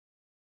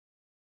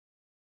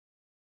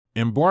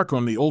Embark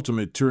on the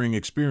ultimate touring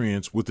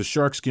experience with the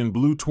Sharkskin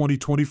Blue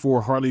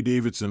 2024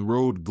 Harley-Davidson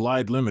Road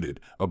Glide Limited,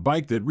 a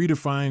bike that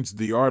redefines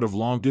the art of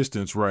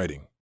long-distance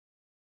riding.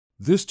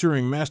 This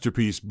touring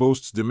masterpiece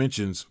boasts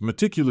dimensions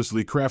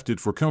meticulously crafted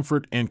for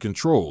comfort and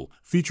control,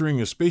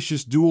 featuring a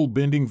spacious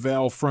dual-bending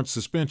valve front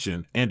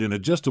suspension and an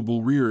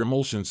adjustable rear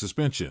emulsion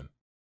suspension.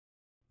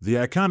 The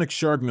iconic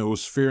shark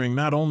nose fairing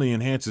not only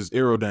enhances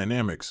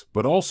aerodynamics,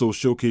 but also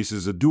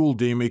showcases a dual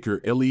Daymaker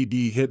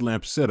LED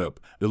headlamp setup,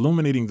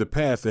 illuminating the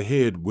path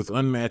ahead with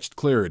unmatched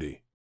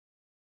clarity.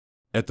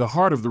 At the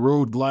heart of the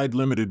Road Glide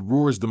Limited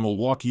roars the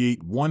Milwaukee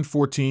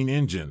 114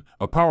 engine,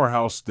 a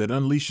powerhouse that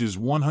unleashes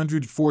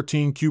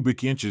 114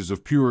 cubic inches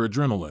of pure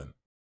adrenaline.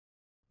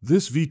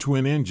 This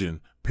V-twin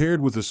engine, paired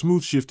with a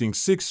smooth-shifting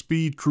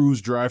 6-speed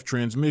cruise drive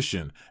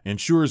transmission,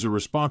 ensures a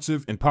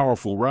responsive and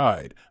powerful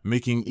ride,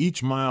 making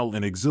each mile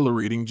an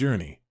exhilarating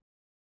journey.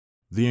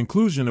 The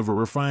inclusion of a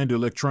refined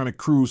electronic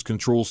cruise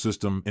control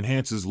system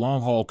enhances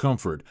long-haul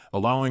comfort,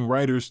 allowing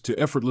riders to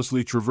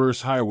effortlessly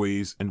traverse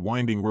highways and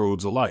winding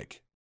roads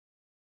alike.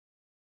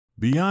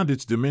 Beyond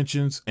its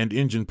dimensions and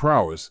engine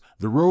prowess,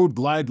 the Road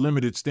Glide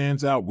Limited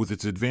stands out with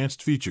its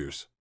advanced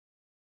features.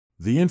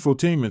 The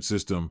infotainment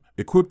system,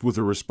 equipped with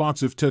a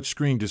responsive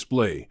touchscreen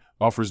display,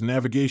 offers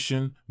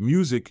navigation,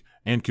 music,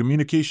 and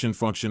communication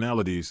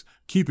functionalities,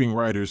 keeping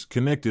riders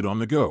connected on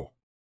the go.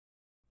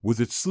 With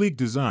its sleek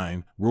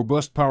design,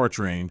 robust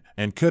powertrain,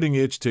 and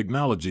cutting-edge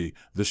technology,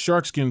 the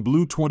Sharkskin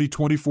Blue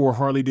 2024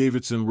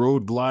 Harley-Davidson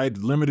Road Glide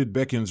Limited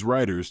beckons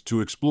riders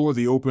to explore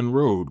the open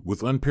road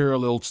with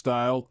unparalleled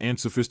style and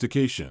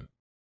sophistication.